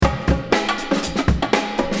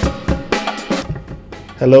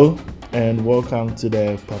Hello and welcome to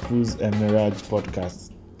the Papoose and Mirage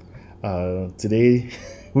podcast. Today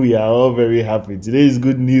we are all very happy. Today is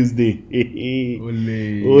good news day.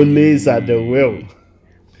 Ole is at the well.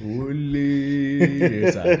 Ole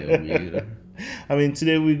is at the wheel.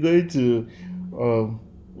 Today we're going to,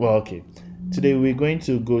 Today we're going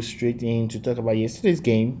to go straight in to talk about yesterday's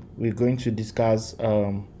game. We're going to discuss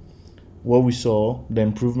what we saw, the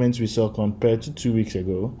improvements we saw compared to 2 weeks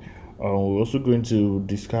ago. We're also going to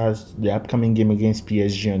discuss the upcoming game against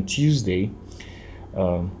PSG on Tuesday.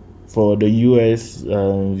 For the US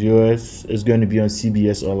viewers, it's going to be on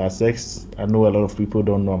CBS All Access. I know a lot of people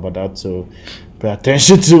don't know about that, so pay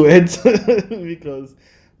attention to it because,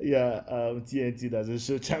 TNT doesn't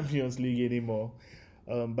show Champions League anymore.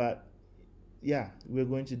 But yeah, we're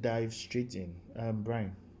going to dive straight in.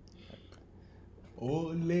 Brian.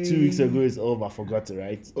 Ole. 2 weeks ago is over, I forgot it,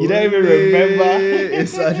 right? You don't even remember.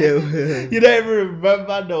 It's at the wheel. You don't even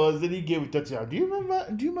remember there was any game with Tottenham. Do you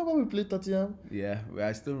remember we played Tottenham? Yeah, well,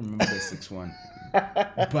 I still remember the 6-1.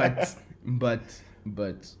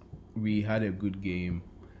 But we had a good game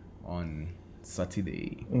on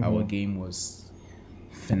Saturday. Mm-hmm. Our game was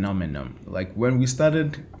phenomenal. Like when we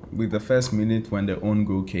started with the first minute when the own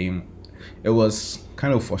goal came, it was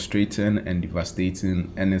kind of frustrating and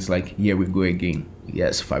devastating, and it's like, here we go again.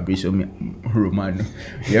 Yes, Fabrizio Romano,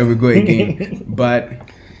 here we go again.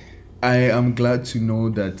 But I am glad to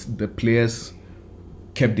know that the players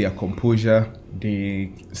kept their composure.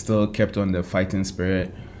 They still kept on the fighting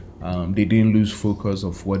spirit. They didn't lose focus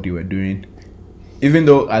of what they were doing, even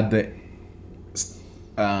though at the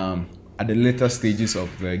later stages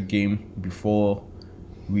of the game before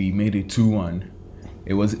we made it 2-1.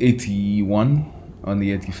 It was 81 on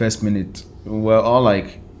the 81st minute. We're all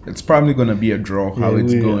like, it's probably going to be a draw,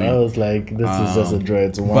 it's going. I was like, this is just a draw.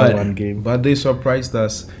 It's a 1-1 game. But they surprised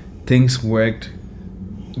us. Things worked.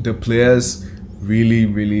 The players really,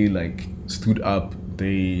 really stood up.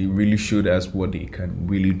 They really showed us what they can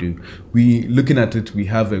really do. Looking at it, we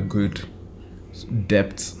have a good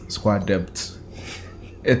squad depth.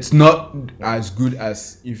 It's not as good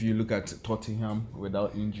as if you look at Tottenham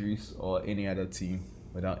without injuries or any other team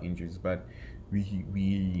without injuries, but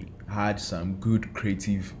we had some good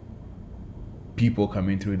creative people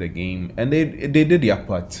coming through the game, and they did their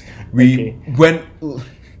part. When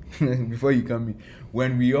before you come in,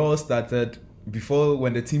 when we all started,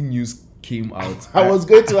 when the team news came out, I was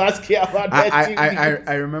going to ask you about that team news.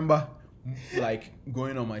 I remember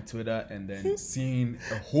going on my Twitter and then seeing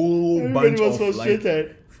a whole bunch of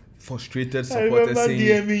frustrated supporters. I remember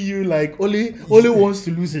saying, DMing you like, Ole wants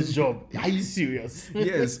to lose his job. Are you serious?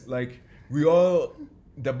 Yes,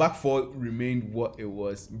 the back four remained what it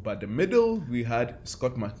was, but the middle we had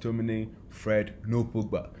Scott McTominay, Fred, no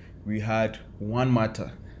Pogba. We had Juan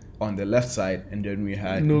Mata on the left side, and then we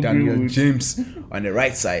had Daniel James on the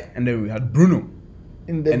right side, and then we had Bruno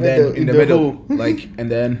in the middle.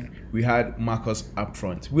 And then we had Marcus up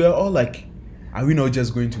front. We are all like, are we not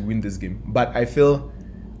just going to win this game? But I feel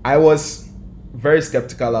I was very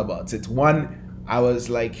skeptical about it. One, I was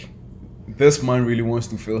like, this man really wants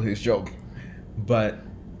to fill his job. But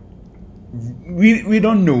we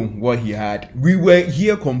don't know what he had. We were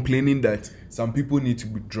here complaining that some people need to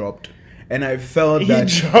be dropped. And I felt that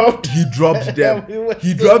he dropped them.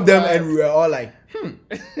 He dropped them, and we were all like,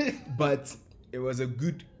 But it was a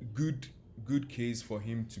good case for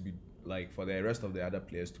him to be for the rest of the other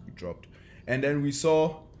players to be dropped. And then we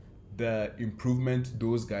saw the improvement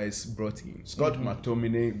those guys brought in. Scott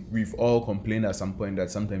McTominay, we've all complained at some point that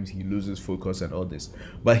sometimes he loses focus and all this,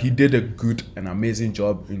 but he did a good and amazing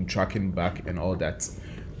job in tracking back and all that.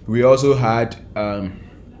 We also had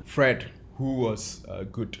Fred, who was a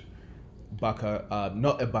good backer,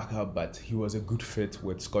 not a backer, but he was a good fit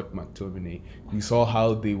with Scott McTominay. We saw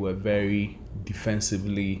how they were very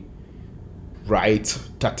defensively right,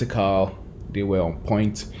 tactical. They were on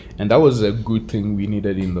point, and that was a good thing we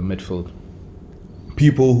needed in the midfield.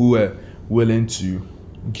 People who were willing to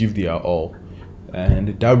give their all,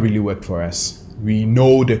 and that really worked for us. We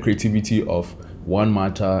know the creativity of Juan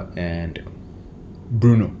Mata and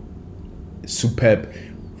Bruno. Superb.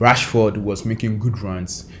 Rashford was making good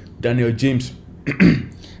runs. Daniel James.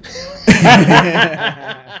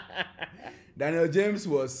 Daniel James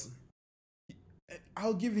was,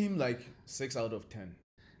 I'll give him 6 out of 10.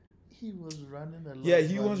 He was running a lot. Yeah,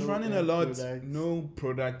 he was running a lot. No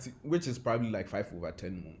product, which is probably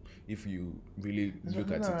 5/10 more if you really look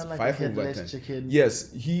at it. 5/10. Chicken.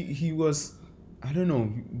 Yes, he was I don't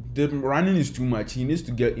know. The running is too much. He needs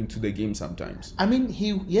to get into the game sometimes. I mean,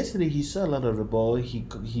 yesterday he saw a lot of the ball. He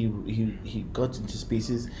got into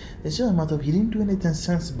spaces. It's just a matter of he didn't do anything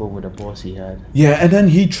sensible with the balls he had. Yeah, and then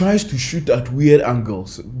he tries to shoot at weird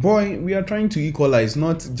angles. Boy, we are trying to equalize,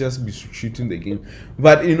 not just be shooting the game.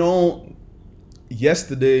 But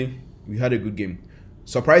yesterday we had a good game.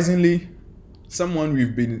 Surprisingly, someone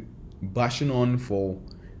we've been bashing on for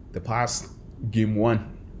the past game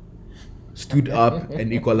one stood up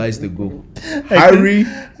and equalized the goal. Harry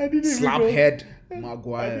Slaphead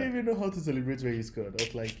Maguire. I didn't even know how to celebrate when he scored. I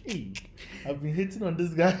was like, hey, I've been hitting on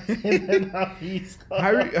this guy and then now he scored.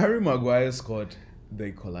 Harry Maguire scored the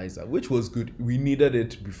equalizer, which was good. We needed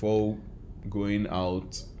it before going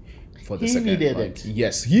out for the second. He needed leg. it.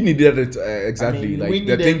 Yes, he needed it exactly. I mean,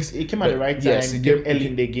 it came at the right time. Yes, it came early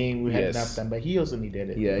in the game. We had enough time, but he also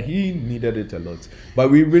needed it. Yeah, he needed it a lot. But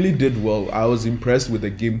we really did well. I was impressed with the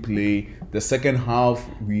gameplay. The second half,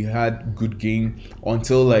 we had good game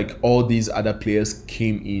until like all these other players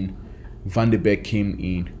came in. Van de Beek came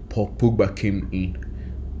in. Paul Pogba came in.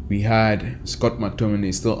 We had Scott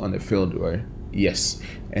McTominay still on the field, right? Yes,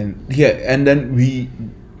 and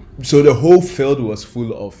then so the whole field was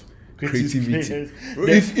full of creativity.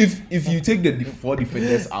 If you take the 4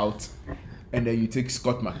 defenders out and then you take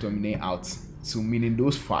Scott McTominay out, so meaning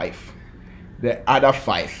those 5, the other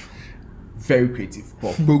 5 very creative.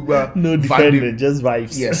 Paul Pogba, no defender, just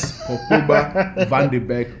vibes. Yes, Paul Pogba, Van de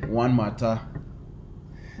Beek, Juan Mata,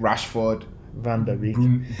 Rashford, Van der Beek,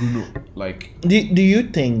 Bruno. Like, do you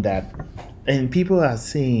think that? And people are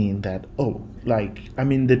saying that,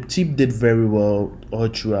 the team did very well all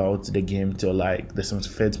throughout the game till like the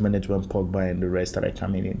 75th minute when Pogba and the rest started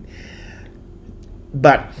coming in.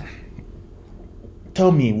 But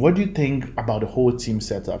tell me, what do you think about the whole team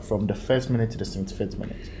setup from the first minute to the 75th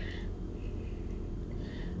minute?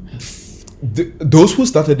 Those who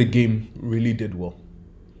started the game really did well.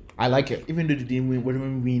 I like it. Even though they didn't win, we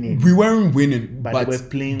weren't winning. We weren't winning, but they were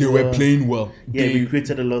playing they well. Were playing well. Yeah, we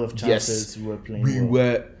created a lot of chances. Yes, we were playing we well.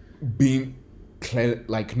 were being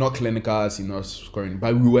not clinical as scoring,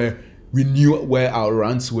 but we knew where our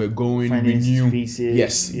runs were going. Finding we knew spaces.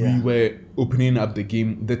 Yes, yeah. we were opening up the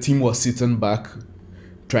game. The team was sitting back,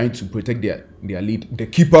 trying to protect their lead. The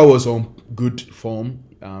keeper was on good form.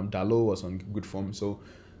 Dalot was on good form.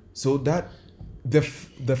 So that the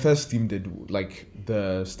first team did, like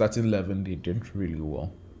the starting 11, they did really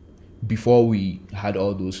well. Before we had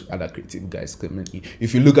all those other creative guys coming in.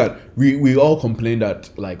 If you look at, we all complain that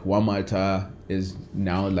like Juan Mata is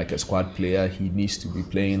now like a squad player. He needs to be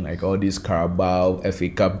playing like all these Carabao, FA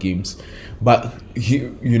Cup games. But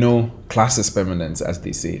class is permanent, as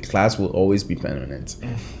they say. Class will always be permanent.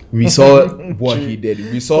 We saw what he did.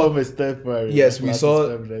 We saw yes, we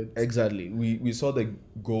saw exactly. We saw the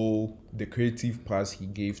goal, the creative pass he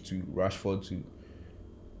gave to Rashford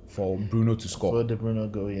for Bruno to score. For the Bruno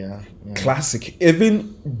goal, yeah. Classic.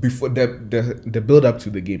 Even before the build up to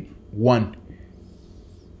the game. 1,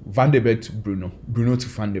 Van de Beek to Bruno to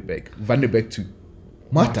Van de Beek to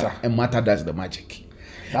Mata, and Mata does the magic.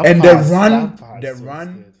 The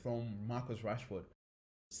run from Marcus Rashford,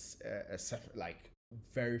 like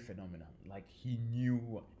very phenomenal. Like he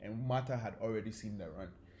knew, and Mata had already seen the run.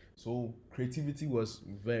 So creativity was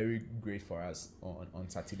very great for us on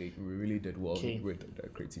Saturday. We really did well with the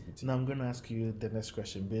creativity. Now I'm going to ask you the next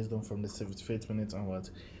question based on from the 75th minute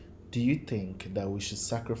onwards. Do you think that we should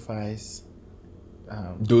sacrifice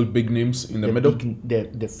those big names in the middle?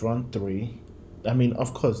 The front 3. I mean,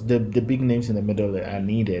 of course, the big names in the middle are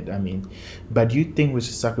needed. I mean, but do you think we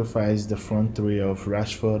should sacrifice the front 3 of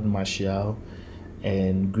Rashford, Martial,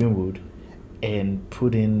 and Greenwood and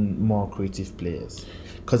put in more creative players?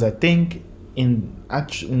 Because I think in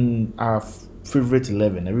our favorite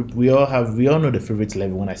 11, we all know the favorite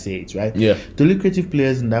 11 when I say it, right? Yeah. The only creative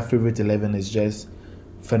players in that favorite 11 is just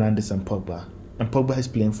Fernandes and Pogba. And Pogba is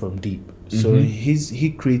playing from deep. So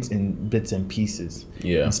he creates in bits and pieces.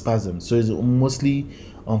 Yeah. In spasms. So it's mostly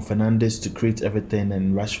on Fernandes to create everything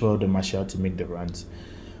and Rashford and Martial to make the runs.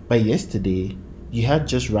 But yesterday, you had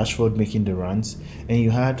just Rashford making the runs and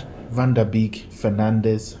you had Van der Beek,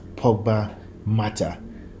 Fernandes, Pogba, Mata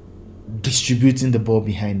distributing the ball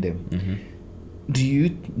behind them. Do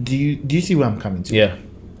you see where I'm coming to? Yeah.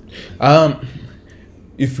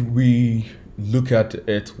 If we look at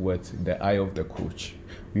it with the eye of the coach,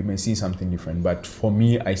 we may see something different. But for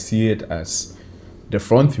me, I see it as the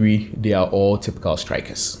front 3, they are all typical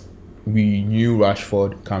strikers. We knew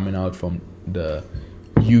Rashford coming out from the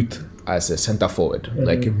youth as a center forward,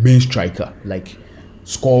 like a main striker, like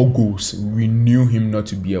score goals. We knew him not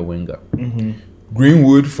to be a winger.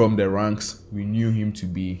 Greenwood from the ranks, we knew him to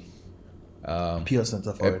be Pure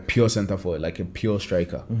centre forward. pure center forward, like a pure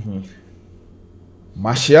striker.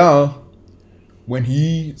 Martial, when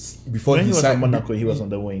he was at signed Monaco, he was on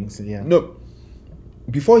the wings. Yeah. no,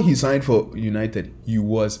 before he signed for United, he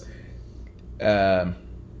was a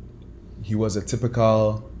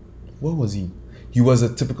typical. What was he? He was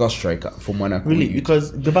a typical striker for Monaco. Really,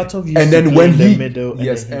 because the battle used and to then play when in he the middle.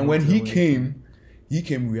 yes, then and when moved he to the wing.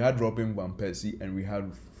 came, we had Robin van Persie and we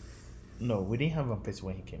had No, we didn't have Van Persie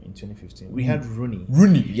when he came in 2015. We had Rooney.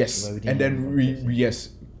 Rooney, yes, But we didn't and have then Van we Persie. yes,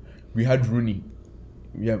 we had Rooney.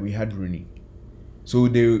 Yeah, we had Rooney. So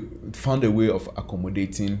they found a way of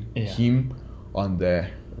accommodating him on the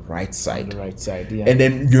right On side. the right side, yeah. And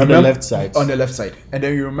then you on the remember left side. On the left side. And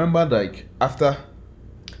then you remember, like, after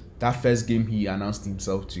that first game, he announced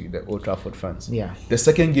himself to the Old Trafford fans. Yeah. The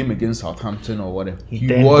second game against Southampton or whatever, Then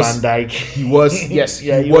Van Dijk. He was yes,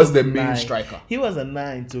 Yeah, he was the a main 9. striker. He was a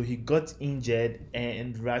 9, so he got injured,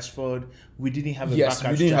 and Rashford. We didn't have a Yes,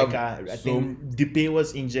 backup we didn't have- striker. I so- think Depay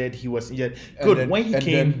was injured. He was injured. And Good. then- When he and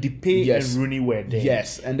came, then- Depay yes. and Rooney were there.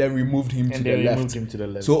 Yes, and then we moved him to and the then we left. moved him to the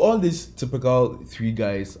left. So all these typical three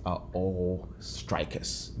guys are all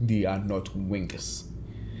strikers. They are not wingers.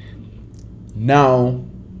 Now,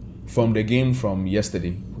 from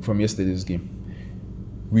yesterday's game,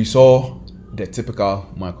 we saw the typical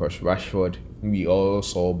Marcus Rashford we all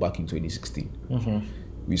saw back in 2016.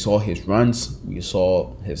 We saw his runs. We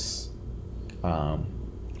saw his passes.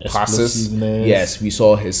 Explosiveness. Yes, we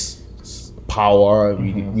saw his power.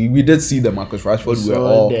 We did see the Marcus Rashford. We We were saw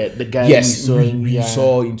all the guy yes, we saw,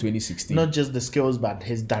 saw in 2016. Not just the skills, but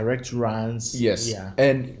his direct runs. Yes. Yeah.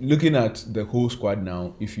 And looking at the whole squad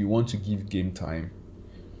now, if you want to give game time,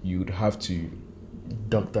 you would have to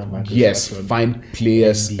Dr. Marcus Rashford. find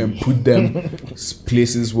players MD. and put them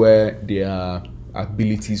places where their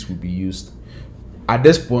abilities will be used. At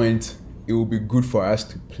this point, it will be good for us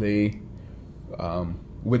to play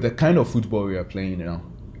with the kind of football we are playing now.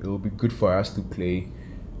 It will be good for us to play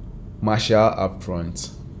Martial up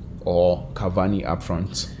front or Cavani up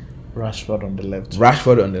front. Rashford on the left.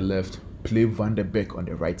 Rashford on the left, play Van der Beek on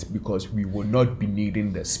the right, because we will not be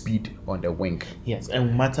needing the speed on the wing. Yes,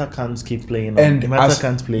 and Mata can't keep playing. And Mata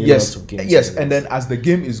can't play yes, lots of games. yes, and then as the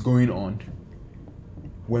game is going on,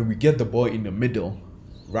 when we get the ball in the middle,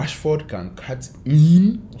 Rashford can cut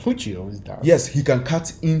in. Which he always does. Yes, he can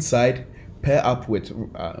cut inside, pair up with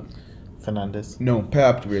Fernandes. pair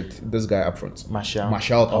up with this guy up front. Martial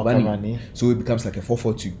Cavani. or Cavani. So it becomes like a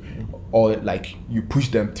 4-4-2. Or like you push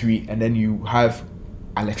them 3 and then you have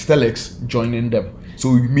Alex Telles joining them.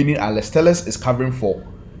 So meaning Alex Telles is covering for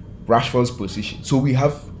Rashford's position. So we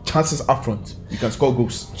have chances up front. You can score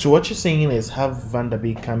goals. So what you're saying is have Van der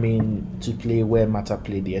Beek come in to play where Mata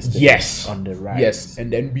played yesterday. Yes. On the right. Yes.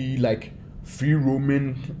 And then be like free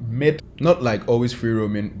roaming mid. Not like always free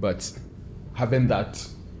roaming, but having that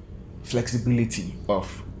flexibility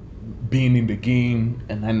of being in the game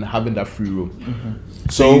and then having that free roam.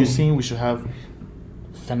 So you're saying we should have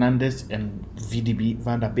Fernandes and VDB,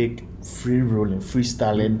 Van der Beek free rolling,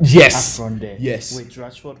 freestyling Yes. up front there. Yes. With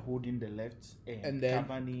Rashford holding the left And then-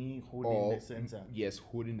 Cavani holding the center. Yes,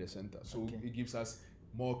 holding the center. So Okay. it gives us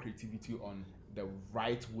more creativity on the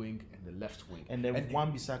right wing and the left wing. And then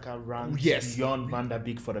Wan-Bissaka runs Yes. beyond Van der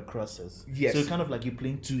Beek for the crosses. Yes. So it's kind of like you're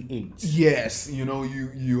playing 2-8. Yes,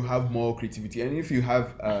 you have more creativity. And if you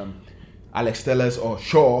have Alex Telles or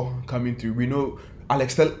Shaw coming through, we know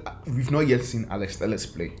Alex Telles, we've not yet seen Alex Telles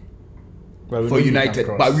play But we for know he can United,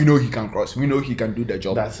 cross. but we know he can cross. We know he can do the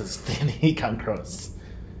job. That's his thing. He can cross.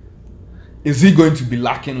 Is he going to be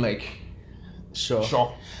lacking like Sure.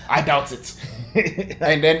 Shaw? I doubt it.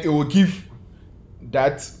 And then it will give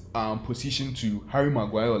that position to Harry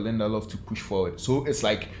Maguire or Lindelof to push forward. So it's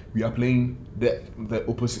like we are playing the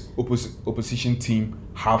opposition team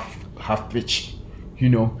half pitch,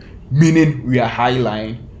 meaning we are high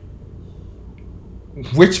line,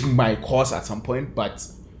 which might cause at some point, but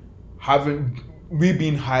we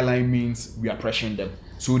being high line means we are pressuring them,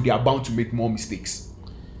 so they are bound to make more mistakes.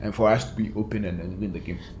 And for us to be open and then win the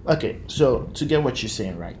game. Okay, so to get what you're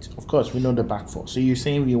saying right, of course we know the back four. So you're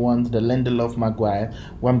saying we want the Lindelof, Maguire,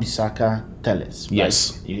 Wan-Bissaka, Telles. Right?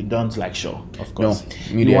 Yes. You don't like Shaw, of course.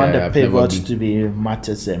 No, You want the I've never pivot been. to be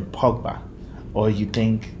Matis and Pogba, or you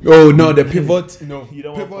think Oh no, the pivot. No, You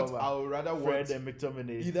don't want pivot. Pogba. I would rather Fred want and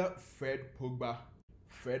McTominay? either Fred Pogba,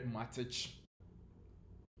 Fred Matic.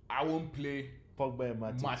 I won't play Pogba and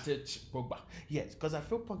Matic. Matic Pogba. Yes, because I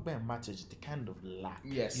feel Pogba and Matic they kind of lack.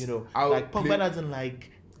 Yes. Like I'll Pogba play- doesn't like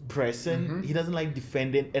pressing. He doesn't like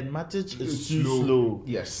defending, and Matic is too Slow. slow.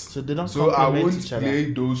 Yes. So they don't So I complement won't each other.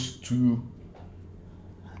 play those two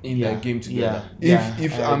in Yeah, the game together. yeah,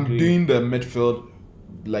 If I I'm agree. doing the midfield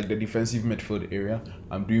like the defensive midfield area,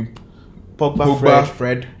 I'm doing Pogba,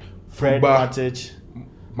 Fred, Fred, Pogba, Matic.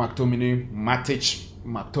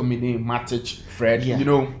 McTominay, Matic, Fred. Yeah. You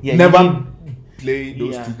know, Yeah, never play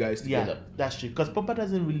those two guys together. Yeah, that's true. Because Pogba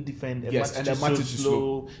doesn't really defend. Yes, Matic and then is Matic so is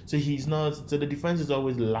slow. So he's not. So the defense is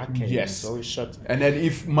always lacking. Yes. It's always shut. And then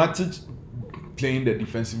if Matic playing the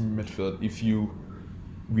defensive midfield,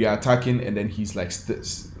 we are attacking and then he's like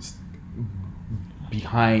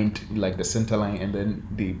behind like the center line, and then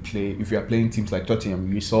they play. If you are playing teams like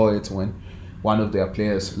Tottenham, you saw it when one of their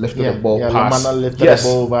players lifted the ball past. Lamana lifted the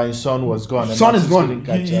ball over and Son was gone. And Son is Matic gone. couldn't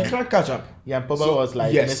catch He up. can't catch up. Yeah, and Pogba was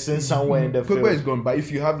like missing somewhere in the field. Pogba is gone, but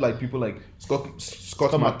if you have like people like Scott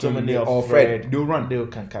McTominay or Fred, Fred, they'll run. They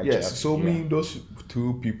can catch up. Yes, so those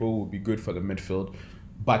two people will be good for the midfield,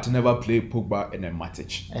 but never play Pogba and then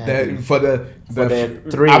Matic. For the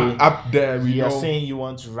three up there, you're saying you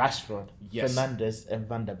want Rashford, Yes. Fernandes, and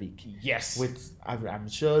Van der Beek. Yes. With I'm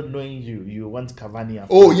sure knowing you want Cavani. And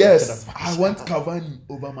Oh Fernandes yes, instead of I want Cavani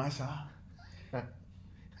over Martial.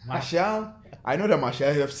 Martial, I know that Martial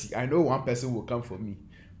FC. I know one person will come for me,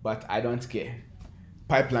 but I don't care.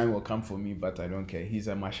 Pipeline will come for me, but I don't care. He's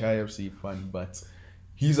a Martial FC fan, but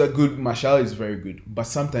Martial is very good. But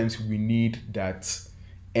sometimes we need that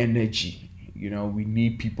energy. You know, we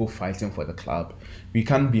need people fighting for the club. We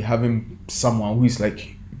can't be having someone who is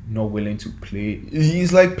like not willing to play.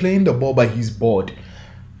 He's like playing the ball, but he's bored.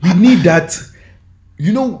 We need that.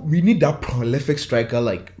 You know, we need that prolific striker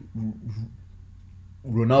like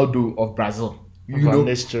Ronaldo of Brazil. Van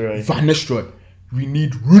Nistelrooy. We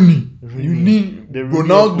need Rooney. You need the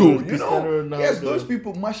Ronaldo. Ronaldo. Yes, those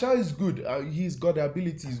people. Martial is good. He's got the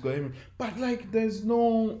ability. He's got him. But like, there's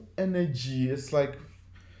no energy. It's like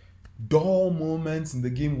dull moments in the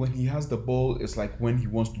game when he has the ball. It's like when he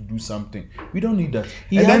wants to do something. We don't need that.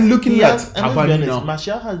 Looking at Cavani now,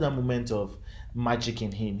 Martial has that moment of magic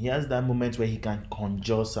in him. He has that moment where he can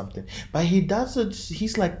conjure something, but he does it.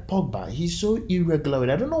 He's like Pogba. He's so irregular.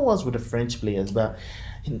 I don't know what's with the French players, but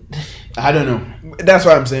I don't know. That's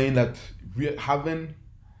why I'm saying that we're having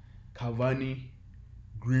Cavani,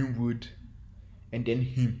 Greenwood, and then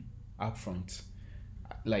him up front.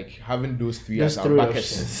 Like having those three as our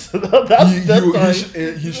backers.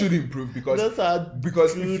 He should improve because good.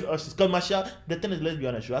 Because Martial, the thing is, let's be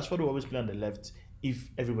honest, Rashford will always play on the left if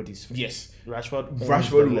everybody's fit. Yes,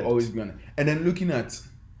 Rashford will always be on it. And then looking at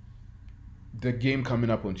the game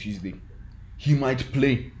coming up on Tuesday, he might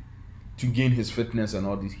play to gain his fitness and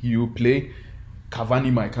all this. He will play.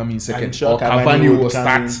 Cavani might come in second, sure or Cavani will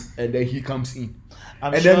start in. and then he comes in.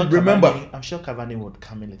 I'm sure Cavani would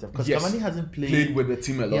come in later because Cavani hasn't played with the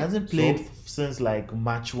team a lot. He hasn't played since like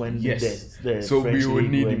March when the so French we will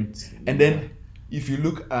League need went. him. And then if you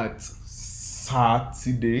look at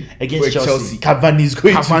Saturday against Chelsea, Cavani is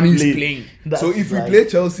playing. So if we play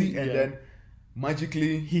Chelsea and then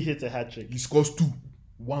magically he hits a hat trick, he scores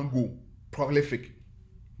 1 goal, prolific.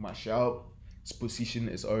 Martial's position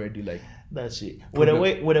is already like that's it. With the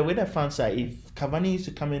way the fans are, if Cavani used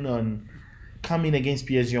to come in against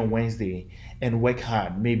PSG on Wednesday and work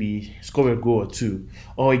hard, maybe score a goal or two,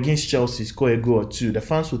 or against Chelsea score a goal or two, the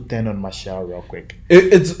fans would turn on Martial real quick.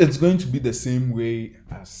 It's going to be the same way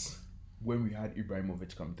as when we had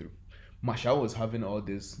Ibrahimovic come through. Martial was having all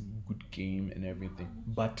this good game and everything,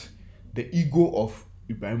 but the ego of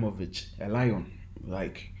Ibrahimovic, a lion,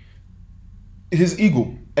 like his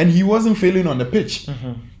ego, and he wasn't failing on the pitch.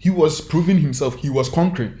 Mm-hmm. He was proving himself. He was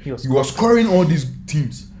conquering. He was scoring all these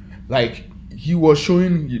teams. Like he was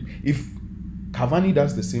showing. If Cavani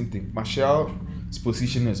does the same thing, Martial's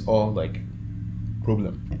position is all like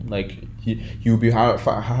problem. Like he will be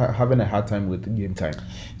having a hard time with game time.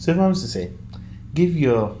 So if I was to say, give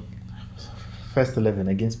your first 11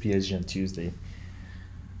 against PSG on Tuesday.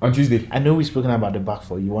 On Tuesday, I know we've spoken about the back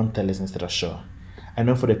four. You want Telles instead of Shaw. I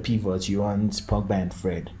know for the pivots you want Pogba and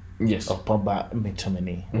Fred. Yes. Or Pogba,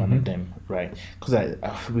 McTominay, one of them, right? Because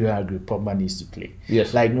we agree, Pogba needs to play.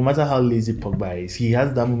 Yes. Like no matter how lazy Pogba is, he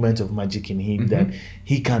has that moment of magic in him that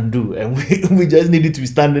he can do, and we just needed to be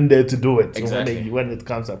standing there to do it. Exactly. When it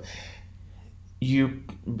comes up.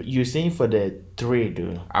 You're saying for the three,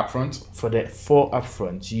 though. Up front. For the four up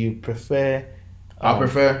front, you prefer. I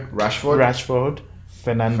prefer Rashford.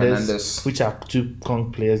 Fernandes, which are two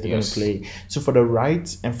Kong players they're going to play. So for the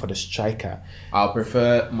right and for the striker, I'll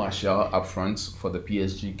prefer Martial up front for the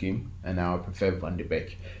PSG game, and I'll prefer Van de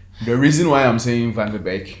Beek. The reason why I'm saying Van de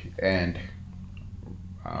Beek and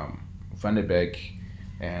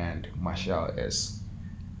Martial is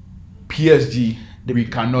PSG. We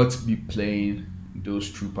cannot be playing those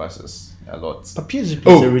true passes. a lot. But PSG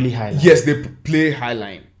plays a really high line. Yes, they play high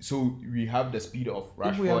line. So we have the speed of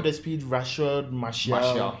Rashford. If we have the speed, Rashford,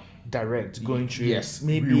 Martial, direct going through. Yes,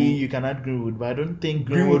 maybe you can add Greenwood, but I don't think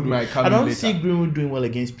Greenwood might come I don't later. see Greenwood doing well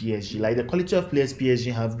against PSG. Like the quality of players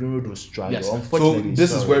PSG have, Greenwood will struggle. Yes. So Unfortunately,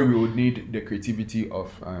 this is where we would need the creativity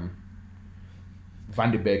of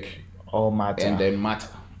Van de Beek or Mata and then Mata.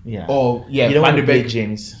 Yeah. Oh yeah, you don't Van want de to play Beek.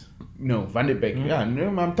 James. No, Van de Beek. Yeah, no,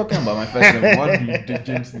 I'm talking about my first name. What do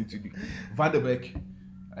James need to do? Van de Beek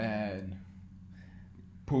and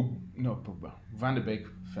Pogba. Van de Beek,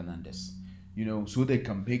 Fernandes. You know, so they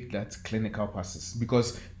can make that clinical passes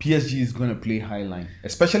because PSG is going to play high line,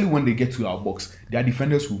 especially when they get to our box. Their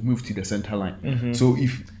defenders will move to the center line. So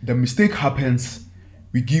if the mistake happens,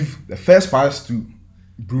 we give the first pass to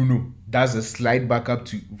Bruno. That's a slide back up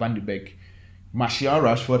to Van de Beek. Martial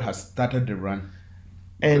Rashford has started the run.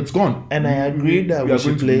 And it's gone. And I agree that we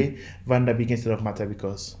should play Van der Beek instead of Mata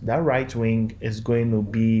because that right wing is going to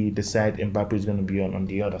be the side Mbappe is going to be on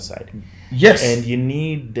the other side. Yes. And you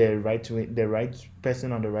need the right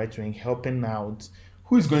person on the right wing helping out.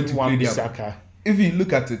 Who is going to play Wan-Bissaka? If you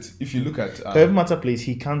look at if Mata plays,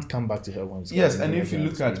 he can't come back to her once. Yes, and if you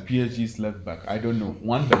look at PSG's left back, I don't know,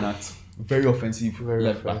 Juan Bernat, very offensive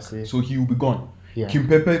left back, so he will be gone. Yeah.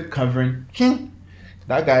 Kimpembe covering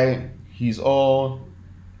that guy. He's all.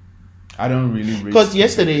 I don't really rate. Because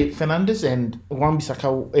yesterday, Fernandes and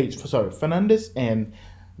Fernandes and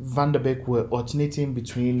Van der Beek were alternating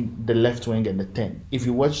between the left wing and the 10. If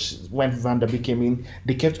you watch when Van der Beek came in,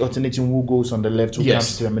 they kept alternating who goes on the left, who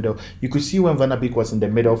comes to the middle. You could see when Van der Beek was in the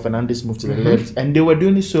middle, Fernandes moved to the left, and they were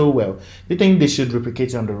doing it so well. They think they should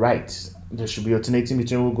replicate it on the right. They should be alternating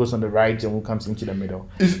between who goes on the right and who comes into the middle.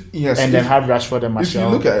 Then have Rashford and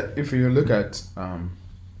Martial.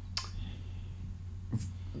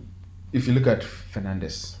 If you look at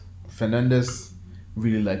Fernandes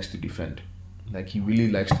really likes to defend. Like he really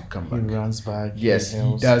likes to come back. He runs back. Yes,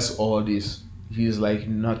 he does all this. He's like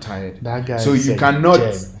not tired. That guy. So you cannot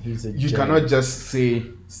just say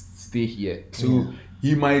stay here. So Yeah.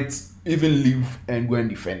 he might even leave and go and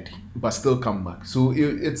defend, but still come back. So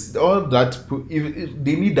it's all that. If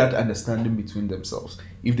they need that understanding between themselves.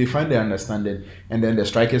 If they find their understanding, and then the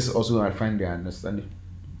strikers also find their understanding,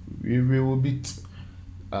 we will beat.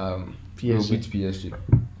 We will beat PSG.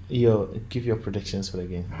 Yo, give your predictions for the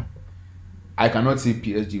game. I cannot say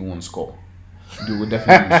PSG won't score. They will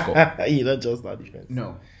definitely score. You not just that defense.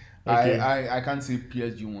 No. Okay. I can't say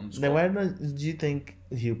PSG won't score. Then why not? Do you think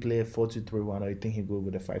he'll play a 4-2-3-1 or you think he'll go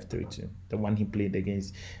with a 5-3-2? The one he played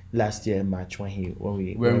against last year match when we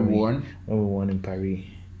won in Paris.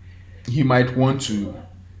 He might want to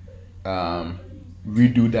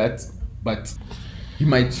redo that, but he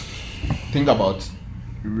might think about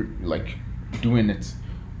doing it.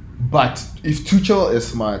 But if Tuchel is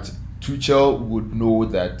smart, Tuchel would know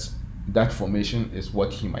that formation is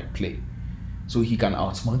what he might play. So he can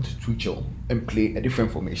outsmart Tuchel and play a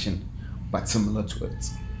different formation, but similar to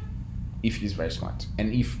it, if he's very smart.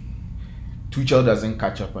 And if Tuchel doesn't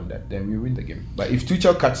catch up on that, then we win the game. But if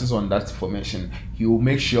Tuchel catches on that formation, he will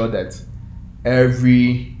make sure that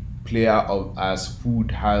every player of us who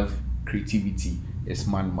would have creativity is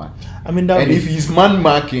man-marked. If he's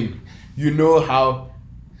man-marking, you know how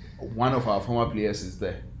one of our former players is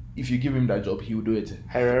there. If you give him that job, he will do it.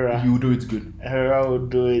 Herrera. He will do it good. Herrera will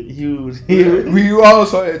do it. We all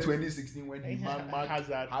saw it 2016 when he man-marked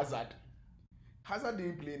Hazard. Hazard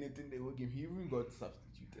didn't play anything the whole game. He even got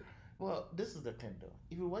substituted. Well, this is the thing though.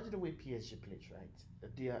 If you watch the way PSG plays, right,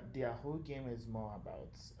 their whole game is more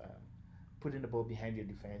about putting the ball behind your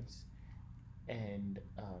defense and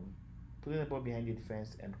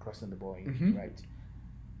crossing the ball in, right?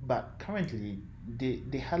 But currently,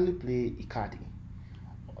 they hardly play Icardi.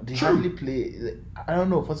 They hardly play. I don't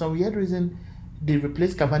know, for some weird reason, they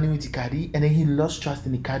replaced Cavani with Icardi, and then he lost trust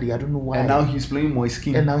in Icardi. I don't know why. And now he's playing Moise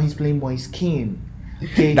Kean.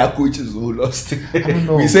 Okay. That coach is so lost. I don't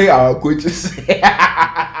know. We say our coaches.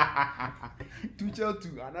 Tuchel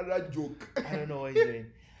too, another joke. I don't know what he's doing.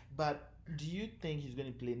 But do you think he's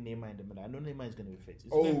going to play Neymar in the middle? I know Neymar is going to be fit.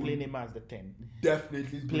 He's going to play Neymar as the 10.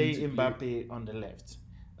 Definitely. Play Mbappe on the left.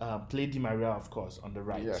 Play Di Maria, of course, on the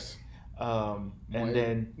right. Yes. And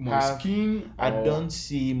then Moise Kean. I don't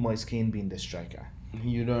see Moise Kean being the striker.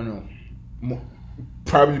 You don't know.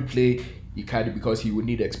 Probably play Icardi because he would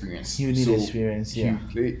need experience. He would need experience, yeah.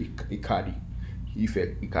 He play Icardi. If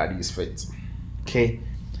Icardi is fit. Okay.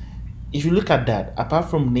 If you look at that, apart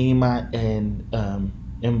from Neymar and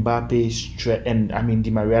Mbappe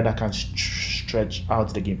Di Maria that can stretch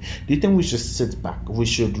out the game, do you think we should sit back? We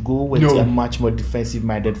should go with a much more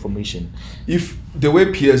defensive-minded formation? If the way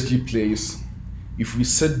PSG plays, if we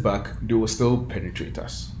sit back, they will still penetrate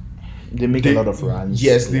us. They make a lot of runs.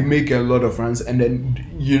 Yes, they make a lot of runs, and then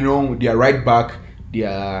their right back,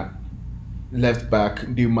 their left back,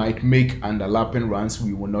 they might make underlapping runs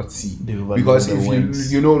we will not see. Because if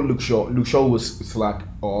Luke Shaw was slack,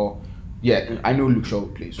 or I know Luke Shaw will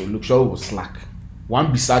play, so Luke Shaw was slack.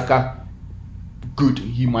 Wan-Bissaka, good,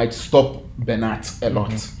 he might stop Bernat a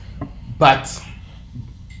lot, but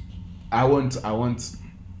I won't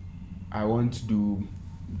do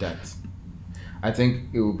that. I think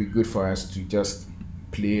it will be good for us to just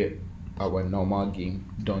play our normal game.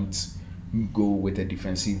 Don't go with a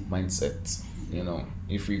defensive mindset.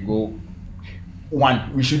 If we go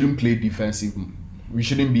we shouldn't play defensive. We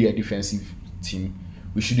shouldn't be a defensive team.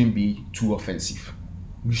 We shouldn't be too offensive.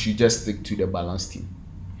 We should just stick to the balanced team.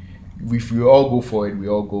 If we all go for it, we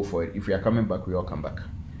all go for it. If we are coming back, we all come back.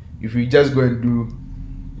 If we just go and do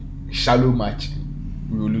shallow match,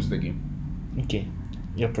 we will lose the game. Okay,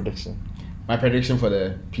 your prediction. My prediction for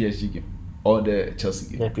the PSG game or the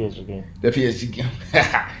Chelsea game. The PSG game. The PSG game.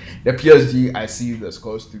 The PSG, I see the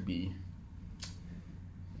scores to be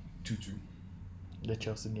 2-2. The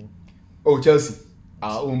Chelsea game. Oh, Chelsea.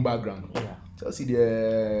 Our own background. Yeah. Chelsea,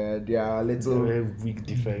 they are little very weak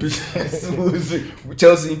defense.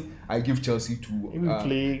 Chelsea, I give Chelsea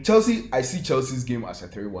 2. Chelsea, I see Chelsea's game as a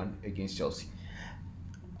 3-1 against Chelsea.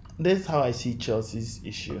 That's how I see Chelsea's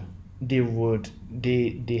issue. They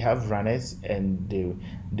have runners and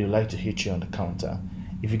they like to hit you on the counter.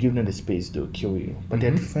 If you give them the space, they'll kill you. But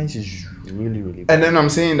their defense is really, really bad. And then I'm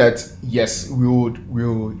saying that yes, we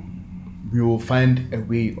will find a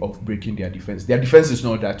way of breaking their defense. Their defense is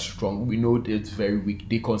not that strong. We know it's very weak.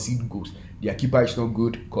 They concede goals. Their keeper is not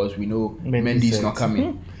good because we know Mendy is not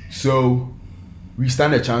coming. So we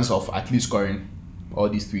stand a chance of at least scoring all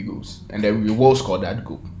these 3 goals, and then we will score that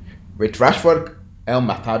goal. With Rashford, El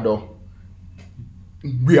Matador,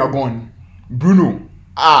 we are gone. Bruno,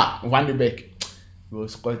 Van de Beek, we will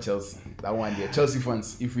score Chelsea. That one there. Chelsea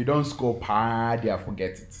fans, if we don't score, they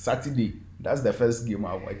forget it. Saturday, that's the first game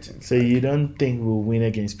I'm watching. So you don't think we'll win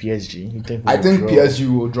against PSG? You think I think draw?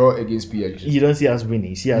 PSG will draw against PSG. You don't see us winning.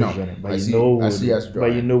 You see us winning, but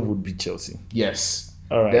you know would be Chelsea. Yes.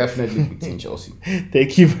 All right. Definitely beating Chelsea.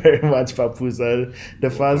 Thank you very much, Papoose. The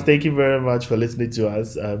fans, thank you very much for listening to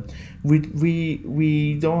us.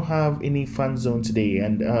 We don't have any fan zone today,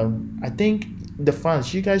 and I think the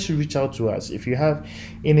fans, you guys should reach out to us if you have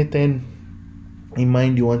anything in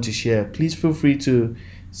mind you want to share. Please feel free to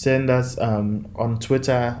send us on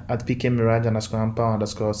Twitter at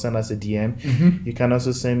PKMirage_Ampao_. Send us a DM. You can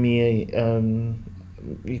also send me a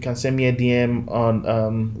DM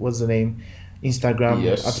on what's the name? Instagram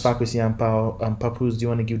at Pakwesi Ampao. Papoose, do you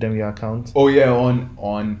want to give them your account? Oh yeah,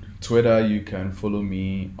 on Twitter you can follow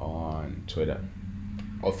me on Twitter,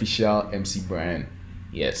 official MC Brian.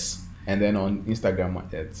 Yes, and then on Instagram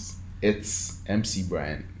it's MC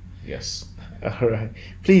Brian. Yes. All right.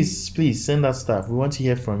 Please send us stuff. We want to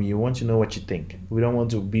hear from you. We want to know what you think. We don't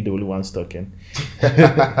want to be the only ones talking.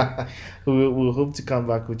 We'll hope to come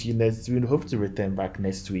back with you next. We'll hope to return back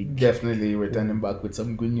next week. Definitely returning back with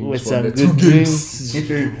some good news. With some good news.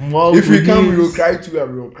 If we can, we will cry too,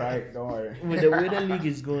 and we will cry. Don't worry. With the way the league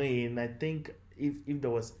is going, I think if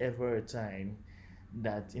there was ever a time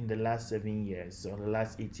that in the last 7 years or the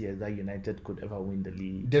last 8 years that United could ever win the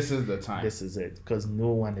league, this is the time. This is it, because no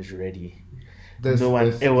one is ready. The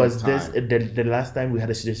last time we had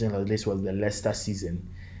a situation like this was the Leicester season,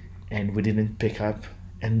 and we didn't pick up.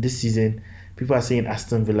 And this season, people are saying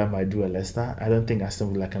Aston Villa might do a Leicester. I don't think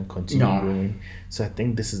Aston Villa can continue growing. So I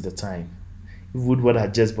think this is the time. If Woodward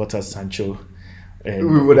had just bought us Sancho, we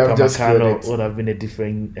would have just would have been a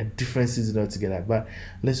different season altogether. But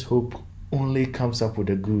let's hope only comes up with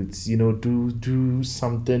the goods. Do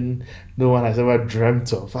something no one has ever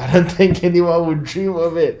dreamt of. I don't think anyone would dream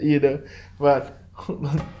of it. But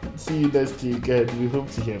see you next week, and we hope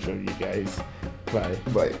to hear from you guys. Bye.